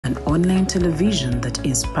an online television that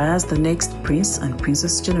inspires the next prince and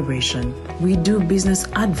princess generation. We do business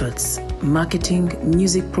adverts, marketing,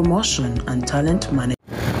 music promotion, and talent management.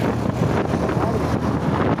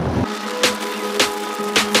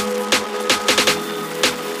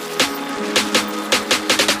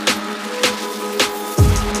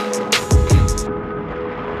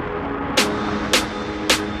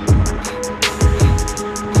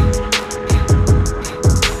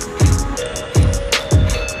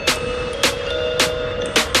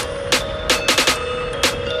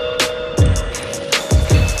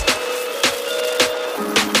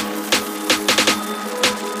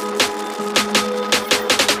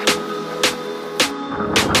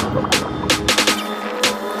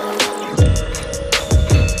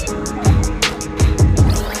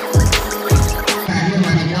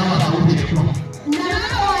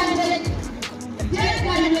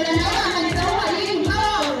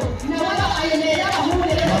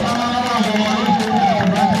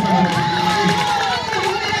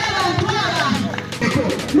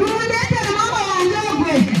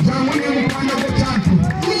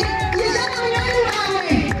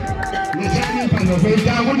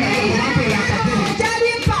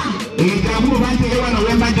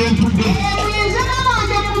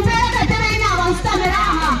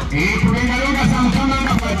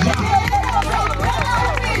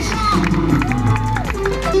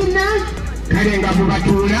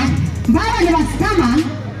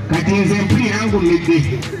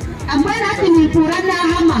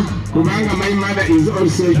 Kubanga my mother is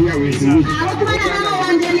also here with me. Hallelujah.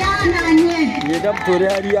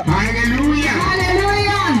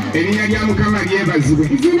 Hallelujah. Elinya lya Mukama lyebazibwe.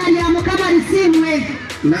 Izina lya Mukama lisimwe.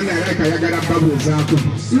 Nana yaka yagala babu zako.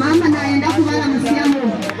 Mama naenda kubala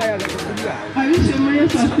musiamu. Abishe moyo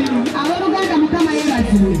sasimu. Abaluganda Mukama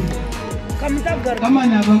yebazibwe. Kama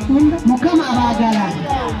nabakunda Mukama abagala.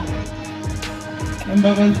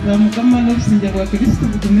 Mbabaza Mukama n'okusinja kwa Kristo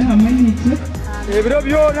butume hamwe n'ikyo. Ebiro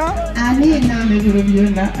byona amina ebiro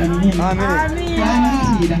byona amina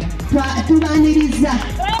amina tubaniriza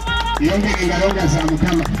yongere ngaronga za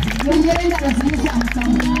Mukama yongere ngaronga za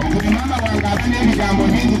Mukama mama wange abane ebigambo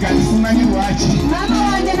bingi kalisimanye lwaki mama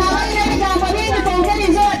wange nabane ebigambo bingi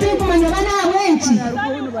kongeri zo atikumanya bana awenki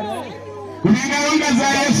kuningaronga za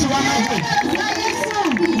Yesu wamaze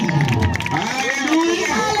haleluya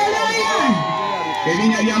haleluya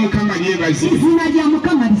elinya lya Mukama lyebazibwe izina lya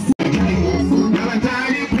Mukama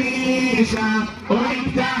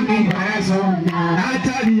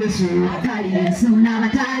Atali Yesu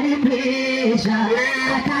n'abatali kwesha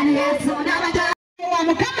atali Yesu n'abatali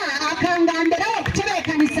Mukama akangambira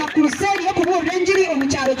okuterekanisa Crusade yo kubuulira enjiri omu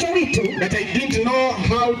kyalo ky'owitu that I didn't know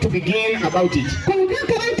how to begin about it.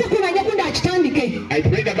 I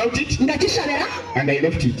prayed about it and I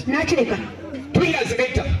left it. 2 years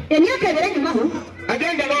later,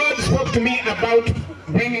 again the Lord spoke to me about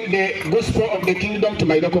bringing the gospel of the kingdom to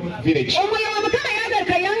my local village. I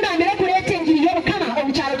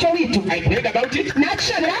prayed about it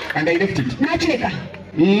and I left it.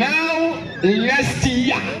 Now, last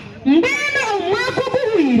year,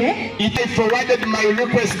 I forwarded my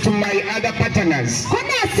request to my other partners.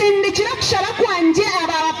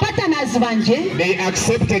 They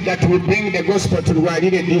accepted that we bring the gospel to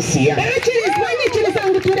Rwalire this year.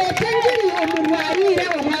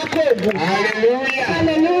 Hallelujah.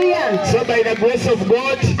 Hallelujah. So by the grace of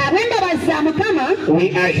God,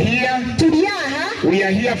 we are here. We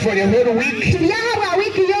are here for the whole week.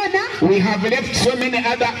 We have left so many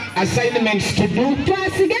other assignments to do.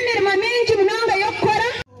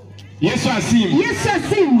 Yesu asimu. Yesu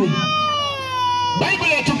asimu. Bible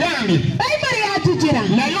yatugambye. Bible yatujira.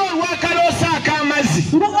 Nayo wakalosa akamazi.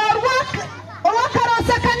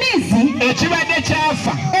 Wakarosa kamizi. Ekibadde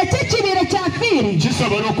kyafa. Ekikibire kyafiri.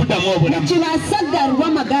 Kisobola okuddamu obulamu. Kibasagarwa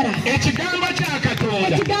amagara. Ekigambo kya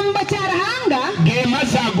Katonda. Ekigambo kya Ruhanga. Ge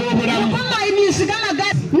mazzi ag'obulamu. Nugoma emisi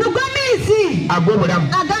g'amagara. Nugomisi. Ag'obulamu.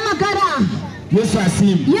 Ag'amagara. Yesu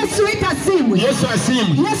asimu. Yesu etasiimwe. Yesu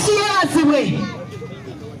asimu. Yesu yeebazibwe.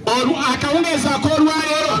 Akawungeezi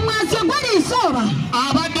ak'olwaleero. Omwezi ogw'oliisooba.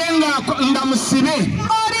 Abadde nga musibe.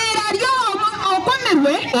 Olira ly'omu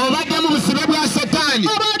okomerwe. Obadde mu busibe bwa Setaani.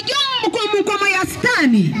 Obadde mukomo ya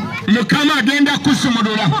Setaani. Mukama agenda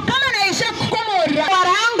kusumulula. Mukama naisha kukomorera.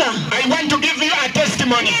 Waranga. I want to give you a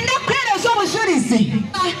testimony. Ngenda kukuweereza obujulizi.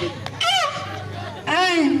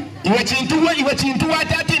 Iwe kintu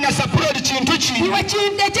watati na support kintu ki. Iwe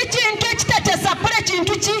kintu ekitata support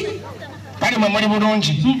kintu ki. Kali mwemuli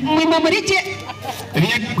bulungi. Mwemulije.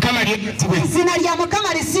 Izina lya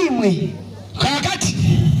Mukama lisimwe. Kakati.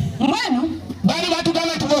 Mbwenu. Bali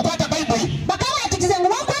batugamba tuvokwata Bible. Bakaba yatitize ngo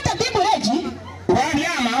bakwata Bible egi.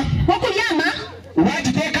 Wabyama.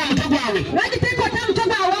 wagiteeka mutwe gwawe wagiteeka mutwe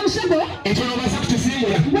gwawe omusego ekyo nobaza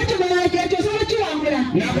kukisimbula bwekyo ekyo osobola kiwangula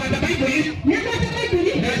nakwata bayibuli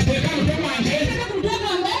nakiteeka mutwe gwange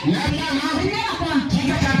nabyama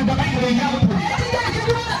kika kyakuba bayibuli enjawulo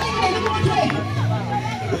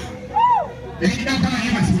ekitabo kama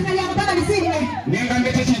yemasi nengamba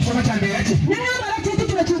ekyo kinsoba kyambeera ki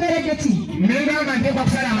nengamba nteekwa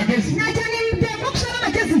kusala amagezi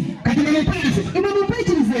kati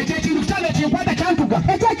mumumpulirize ekyo ekintu kukyalo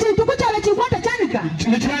kinkwata kyantuga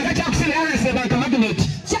nekiraga kyakusibira wansi banka magineti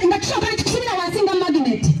nga kisooka nekikusibira wansi nga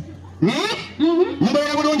magineti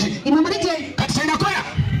mubeera bulungi kati kyenakola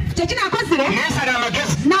kyekinakozire nesala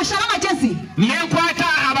amagezi nasala amagezi nenkwata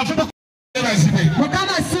abavubuka bazibe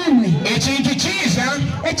mukama siimwe ekintu kiiza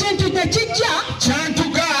ekintu tekijja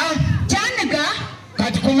kyantuga kyaniga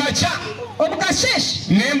kati kumakya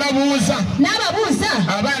obukasheshi nembabuuza n'ababuuza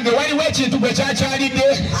abange waliwo ekintu gwe kyakyalidde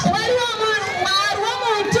waliwo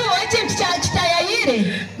omuntu ekintu kyakitayayire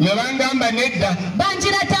ne bangamba nedda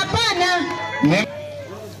banjira tapaana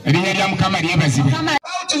erinnya lya mukama lyebazibwe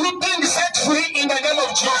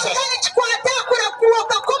kikwata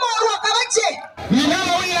kulakuloka komoolwaka bakye nina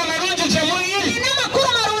amawulire amalungi gye muli nina amakulu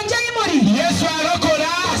malungi ayi muli yesu alokola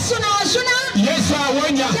yesu naazuna yesu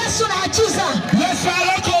awonya yesu naakiza yesu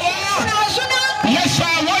alokola naazuna yesu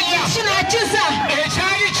awonya yesu naakiza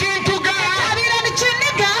ekyali kintuga abira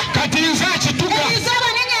nikiniga kati nze akituga eizaba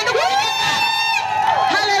ninyendwa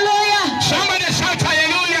haleluya somebody shout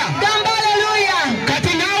hallelujah gamba haleluya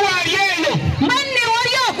kati naawe ali eyo manne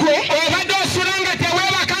wali okwe obadde osula nga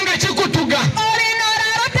teweebakanga kikutuga olina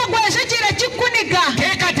olaalota gwezikira kikuniga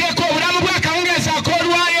teekateeka obulamu bw'akawungeezi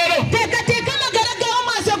ak'olwayero teekateeka amagara gawo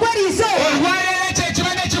maaso gw'eriiso olwayero ekyo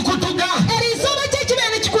ekibadde kikutuga eriiso oba kyekibeera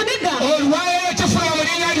nikikuniga olwayero kifula mu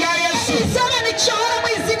linnya lya yesu eriiso nikisobola mu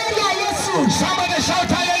izina lya yesu somebody shout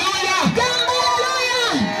hallelujah gamba haleluya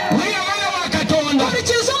wiye mwana wa katonda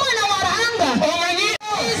olikiza omwana wa ruhanga omanyi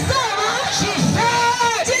izaba kife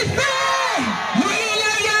kife mu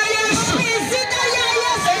linnya lya yesu mu izina lya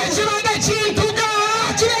yesu ekibadde kintuga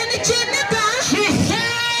kibe nikiniga kife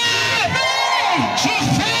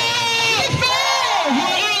kife mu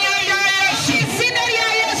linnya lya yesu izina lya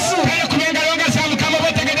yesu kale ku byengalonga za mukama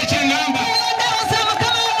botegede kyengamba engabo za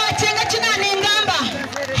mukama wamacenga kinaningamba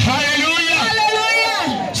hallelujah haleluya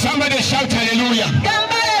somebody shout hallelujah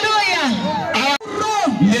gamba haleluya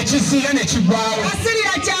nekisiya nekigwawo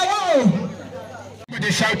asirira kyawo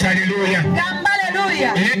somebody shout hallelujah gamba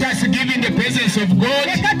haleluya let us give in the presence of God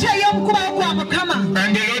leka tweyo omukubawo gwa mukama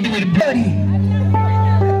and the Lord will bless.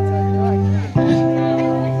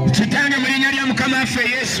 Kitange mu linnya lya mukama waffe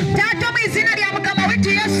Yesu taata mu izina lya mukama wetu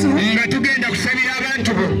yesu nga tugenda kusabira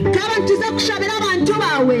abantu bo twaba tuze kushabira abantu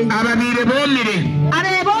bawe ababiire boomire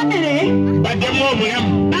abeeboonere baddemu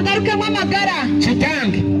obulamu bagalukemu amagara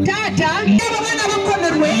kitange taata abo baana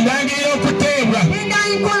bakomerwe ndangirira okuteebwa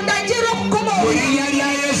ndagira mu okukomola linnya lya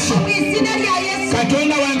Yesu mu izina lya yesu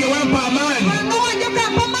katonda wange wampa amaanyi wanga wange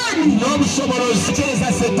kampa maani n'obusobolozi kyeza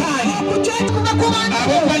setaani okukyatukuba ku bantu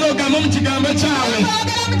abokuba n'ogamu mu kigambo kyawe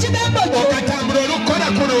baagala mu kigambo kyo okatambula olukukola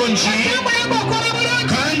kulungi tambula ng'okola bulungi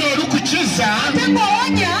kandi olukukiza ate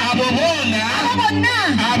ng'owonya abo boona abo bonna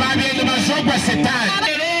ababeegebaza ogwa setaani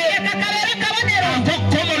kabeera kabonero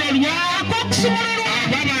ak'okukomololwa ak'okusumululwa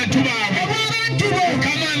ab'abantu baabwe obw'abantu bo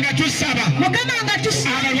mukama nga tusaba mukama nga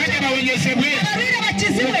tusaba abalwadde bawonyezebwe ababiire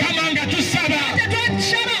bakizibwe mukama nga tusaba ate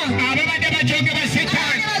twatushaba ababadde bajogebwa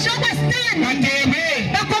setaani abazogwa sitaani bateebwe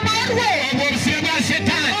bakomalwe obwo obusibe bwa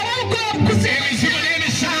setaani obubuka obukuzimu ebizibu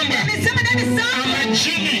n'ebisambwa emizimu n'emisango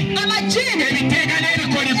amajini amajini ebiteega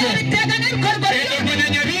n'ebikoligo ebiteega n'ebikolwa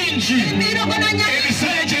ebigonanya bingi ebirogonanya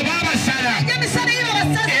ebisale gye baabasala emisana yibo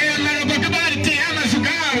basazi amalogo ge baalitira amazu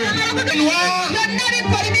gaabo